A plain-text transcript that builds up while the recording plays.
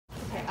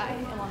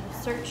am on the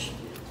search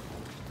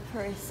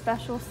for a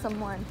special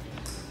someone.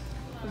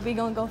 We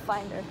gonna go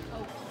find her.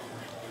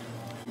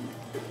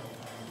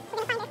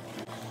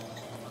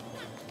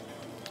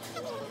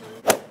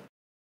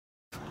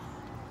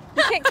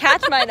 You can't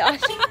catch my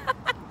dodge.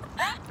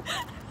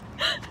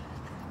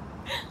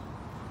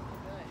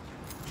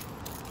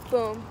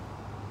 Boom.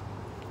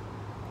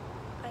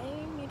 I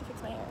need to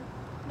fix my hair.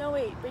 No,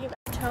 wait, bring it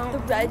back. The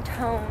red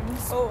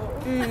tones. Oh.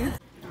 Mm.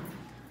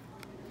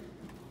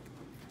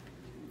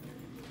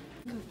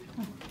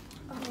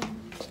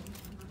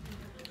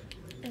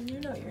 And you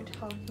know what you're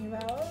talking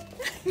about.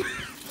 We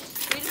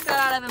just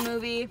got out of a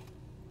movie.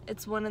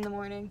 It's 1 in the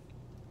morning.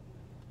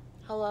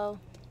 Hello.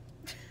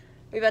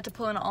 We about to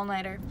pull an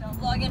all-nighter. Don't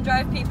vlog and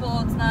drive,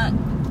 people. It's not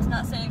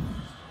safe.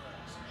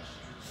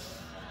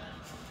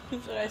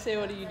 Should I say,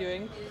 what are you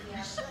doing?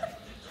 I said.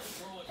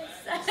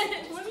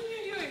 What are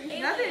you doing?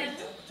 Aliens. Nothing.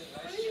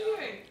 What are you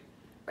doing?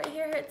 Right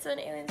here hurts when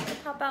aliens gonna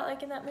pop out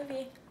like in that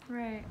movie.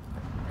 Right.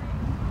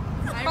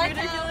 I'm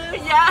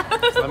ridiculous. Yeah.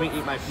 Let me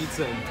eat my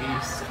pizza in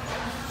peace.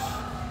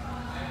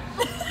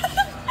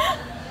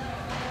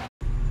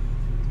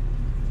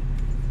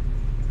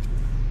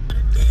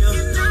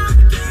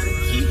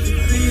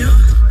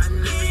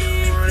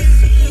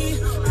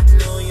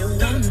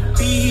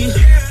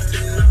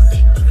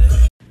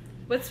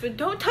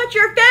 Don't touch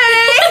your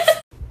face!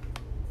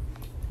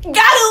 Got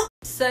it!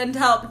 Send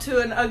help to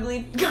an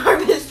ugly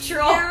garbage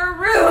troll. You're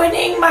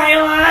ruining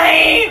my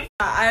life!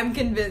 I'm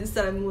convinced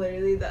that I'm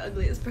literally the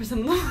ugliest person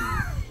in the world.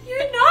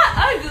 You're not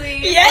ugly.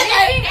 Yes,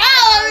 I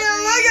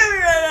am! Look at me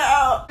right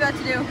now! What you about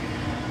to do?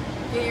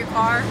 Get your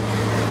car.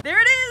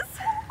 There it is!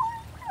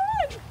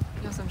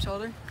 You want some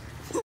shoulder?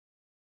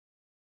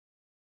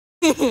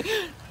 Thanks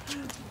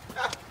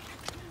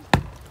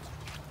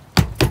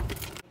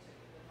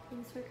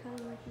for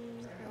coming with me.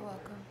 You're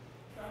welcome.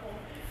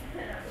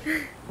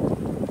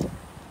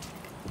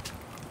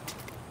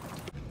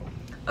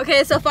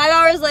 Okay, so 5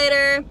 hours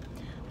later,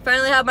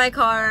 finally have my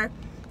car.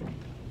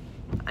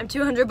 I'm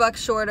 $200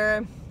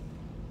 shorter.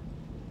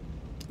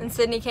 And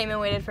Sydney came and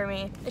waited for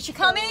me. Is she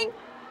coming?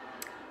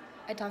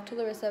 I talked to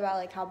Larissa about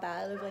like how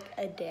bad of like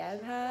a day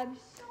I've had.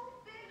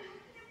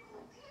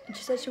 And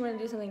she said she wanted to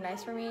do something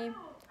nice for me.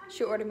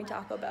 She ordered me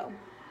Taco Bell.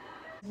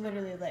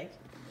 Literally, like,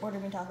 order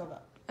me Taco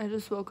Bell. I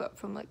just woke up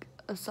from like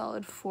a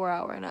solid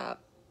 4-hour nap.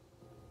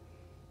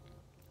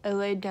 I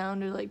laid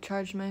down to like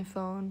charge my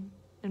phone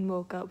and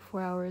woke up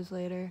 4 hours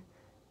later.